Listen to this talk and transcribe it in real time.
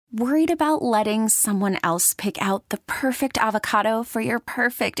Worried about letting someone else pick out the perfect avocado for your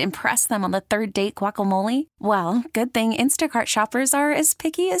perfect impress them on the third date guacamole? Well, good thing Instacart shoppers are as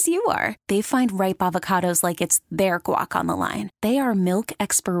picky as you are. They find ripe avocados like it's their guac on the line. They are milk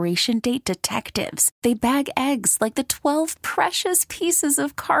expiration date detectives. They bag eggs like the 12 precious pieces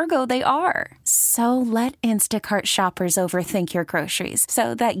of cargo they are. So let Instacart shoppers overthink your groceries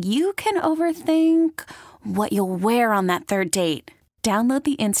so that you can overthink what you'll wear on that third date. Download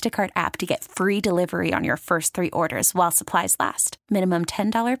the Instacart app to get free delivery on your first 3 orders while supplies last. Minimum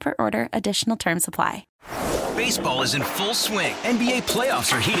 $10 per order. Additional terms apply. Baseball is in full swing. NBA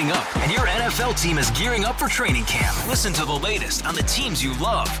playoffs are heating up, and your NFL team is gearing up for training camp. Listen to the latest on the teams you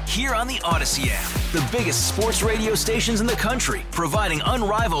love here on the Odyssey app. The biggest sports radio stations in the country, providing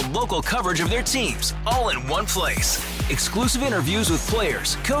unrivaled local coverage of their teams, all in one place. Exclusive interviews with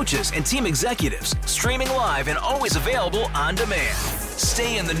players, coaches, and team executives, streaming live and always available on demand.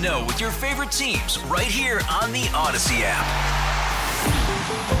 Stay in the know with your favorite teams right here on the Odyssey app.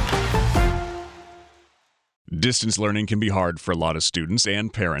 Distance learning can be hard for a lot of students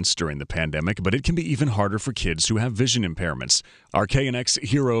and parents during the pandemic, but it can be even harder for kids who have vision impairments. Our KNX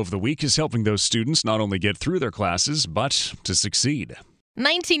Hero of the Week is helping those students not only get through their classes, but to succeed.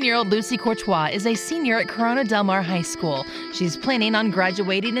 19-year-old Lucy Courtois is a senior at Corona Del Mar High School. She's planning on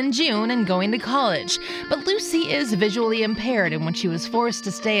graduating in June and going to college. But Lucy is visually impaired, and when she was forced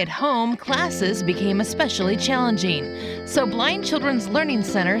to stay at home, classes became especially challenging. So Blind Children's Learning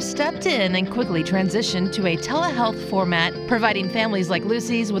Center stepped in and quickly transitioned to a telehealth format, providing families like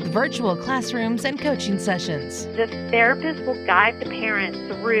Lucy's with virtual classrooms and coaching sessions. The therapist will guide the parent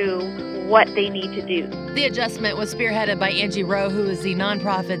through what they need to do. The adjustment was spearheaded by Angie Rowe, who is the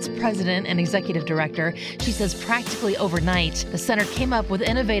nonprofit's president and executive director. She says practically overnight, the center came up with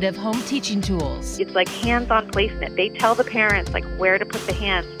innovative home teaching tools. It's like hands-on placement. They tell the parents like where to put the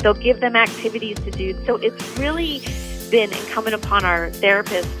hands. They'll give them activities to do. So it's really been incumbent upon our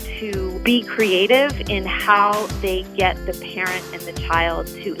therapists to be creative in how they get the parent and the child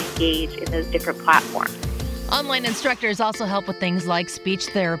to engage in those different platforms. Online instructors also help with things like speech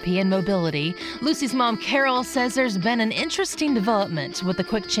therapy and mobility. Lucy's mom, Carol, says there's been an interesting development with the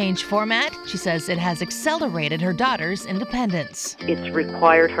quick change format. She says it has accelerated her daughter's independence. It's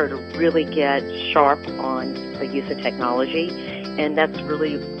required her to really get sharp on the use of technology, and that's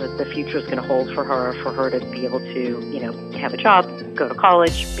really what the future is going to hold for her to be able to, have a job, go to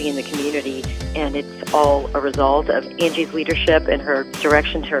college, be in the community, and it's all a result of Angie's leadership and her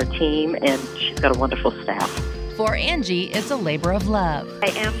direction to her team, and she's got a wonderful staff. For Angie, it's a labor of love. I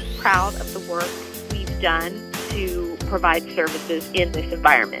am proud of the work we've done to provide services in this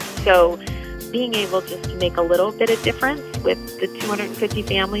environment. So being able just to make a little bit of difference with the 250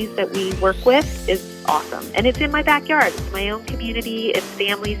 families that we work with is awesome. And it's in my backyard. It's my own community. It's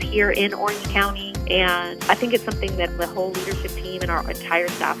families here in Orange County. And I think it's something that the whole leadership team and our entire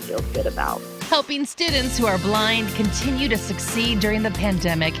staff feels good about. Helping students who are blind continue to succeed during the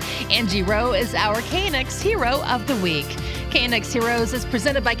pandemic, Angie Rowe is our KNX Hero of the Week. KNX Heroes is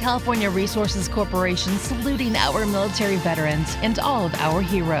presented by California Resources Corporation, saluting our military veterans and all of our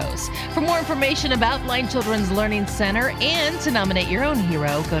heroes. For more information about Blind Children's Learning Center and to nominate your own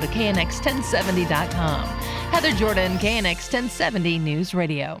hero, go to knx1070.com. Heather Jordan, KNX 1070 News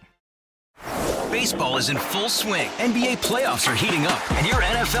Radio. Baseball is in full swing. NBA playoffs are heating up, and your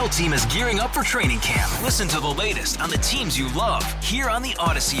NFL team is gearing up for training camp. Listen to the latest on the teams you love here on the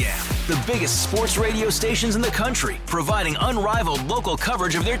Odyssey app. The biggest sports radio stations in the country, providing unrivaled local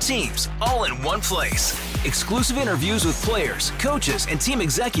coverage of their teams, all in one place. Exclusive interviews with players, coaches, and team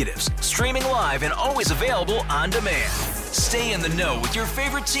executives, streaming live and always available on demand. Stay in the know with your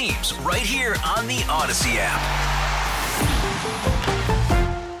favorite teams right here on the Odyssey app.